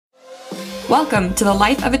Welcome to the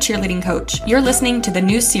Life of a Cheerleading Coach. You're listening to the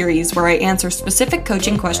new series where I answer specific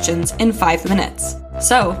coaching questions in 5 minutes.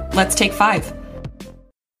 So, let's take 5.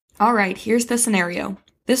 Alright, here's the scenario.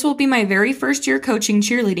 This will be my very first year coaching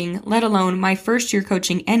cheerleading, let alone my first year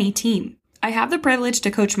coaching any team. I have the privilege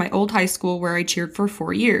to coach my old high school where I cheered for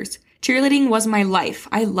 4 years. Cheerleading was my life.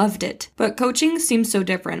 I loved it. But coaching seems so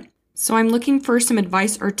different. So I'm looking for some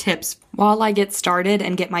advice or tips while I get started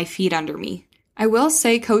and get my feet under me. I will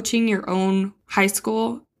say coaching your own high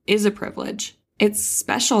school is a privilege. It's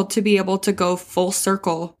special to be able to go full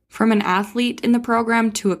circle from an athlete in the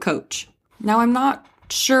program to a coach. Now, I'm not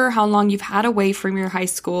sure how long you've had away from your high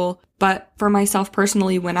school, but for myself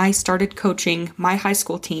personally, when I started coaching my high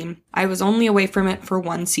school team, I was only away from it for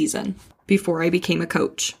 1 season before I became a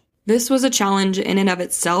coach. This was a challenge in and of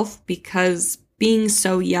itself because being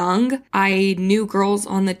so young, I knew girls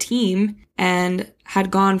on the team and had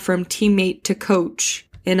gone from teammate to coach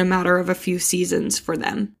in a matter of a few seasons for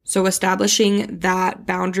them. So establishing that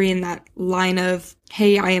boundary and that line of,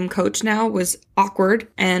 hey, I am coach now, was awkward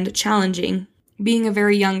and challenging. Being a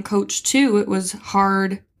very young coach too, it was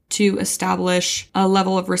hard to establish a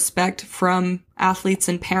level of respect from athletes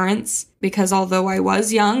and parents because although I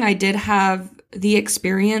was young, I did have the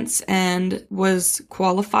experience and was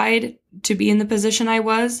qualified to be in the position I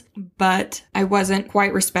was, but I wasn't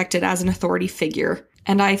quite respected as an authority figure.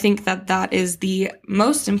 And I think that that is the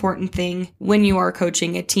most important thing when you are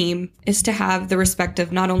coaching a team, is to have the respect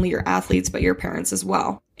of not only your athletes, but your parents as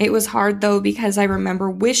well. It was hard though, because I remember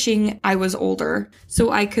wishing I was older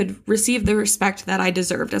so I could receive the respect that I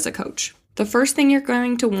deserved as a coach. The first thing you're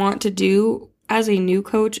going to want to do as a new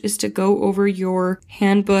coach is to go over your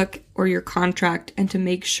handbook or your contract and to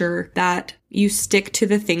make sure that you stick to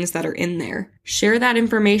the things that are in there. Share that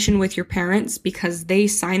information with your parents because they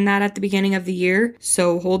sign that at the beginning of the year.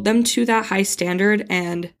 So hold them to that high standard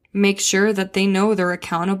and make sure that they know they're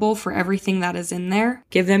accountable for everything that is in there.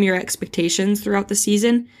 Give them your expectations throughout the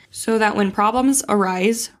season so that when problems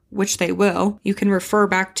arise, which they will, you can refer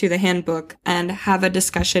back to the handbook and have a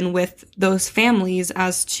discussion with those families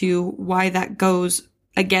as to why that goes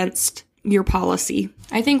against your policy.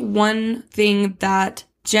 I think one thing that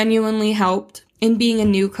genuinely helped in being a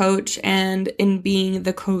new coach and in being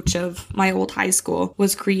the coach of my old high school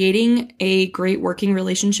was creating a great working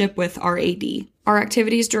relationship with our AD. Our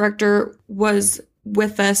activities director was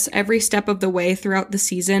with us every step of the way throughout the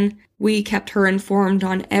season. We kept her informed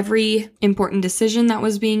on every important decision that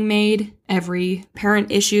was being made, every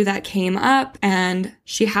parent issue that came up, and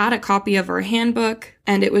she had a copy of our handbook,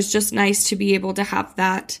 and it was just nice to be able to have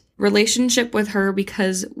that relationship with her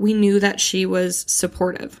because we knew that she was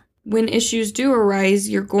supportive. When issues do arise,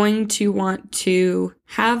 you're going to want to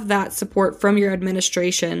have that support from your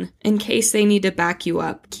administration in case they need to back you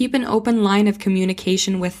up. Keep an open line of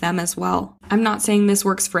communication with them as well. I'm not saying this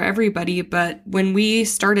works for everybody, but when we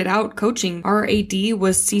started out coaching, our AD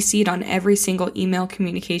was CC'd on every single email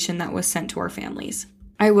communication that was sent to our families.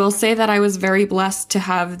 I will say that I was very blessed to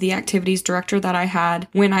have the activities director that I had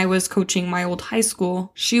when I was coaching my old high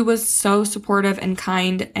school. She was so supportive and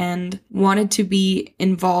kind and wanted to be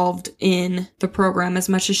involved in the program as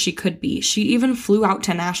much as she could be. She even flew out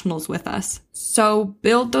to nationals with us. So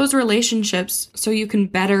build those relationships so you can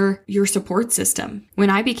better your support system.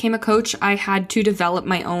 When I became a coach, I had to develop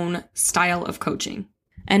my own style of coaching.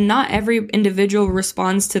 And not every individual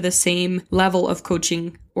responds to the same level of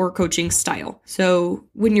coaching or coaching style. So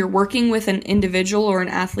when you're working with an individual or an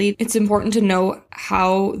athlete, it's important to know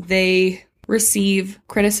how they receive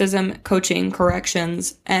criticism, coaching,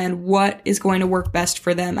 corrections, and what is going to work best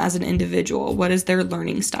for them as an individual. What is their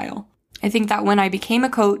learning style? I think that when I became a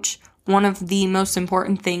coach, one of the most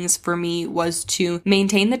important things for me was to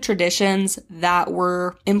maintain the traditions that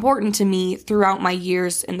were important to me throughout my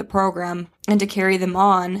years in the program and to carry them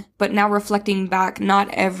on. But now reflecting back, not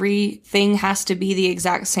everything has to be the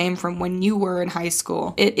exact same from when you were in high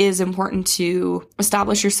school. It is important to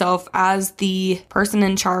establish yourself as the person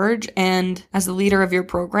in charge and as the leader of your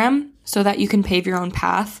program so that you can pave your own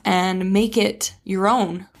path and make it your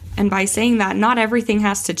own. And by saying that, not everything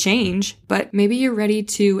has to change, but maybe you're ready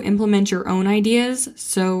to implement your own ideas.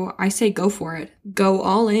 So I say go for it. Go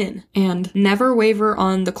all in and never waver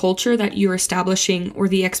on the culture that you're establishing or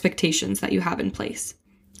the expectations that you have in place.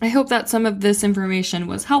 I hope that some of this information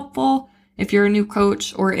was helpful. If you're a new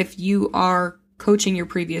coach or if you are coaching your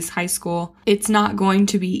previous high school, it's not going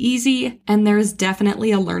to be easy and there's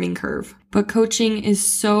definitely a learning curve. But coaching is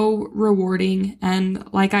so rewarding,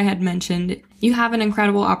 and like I had mentioned, you have an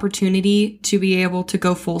incredible opportunity to be able to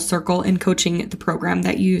go full circle in coaching the program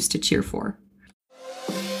that you used to cheer for.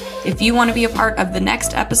 If you want to be a part of the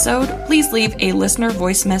next episode, please leave a listener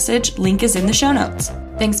voice message. Link is in the show notes.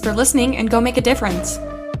 Thanks for listening and go make a difference.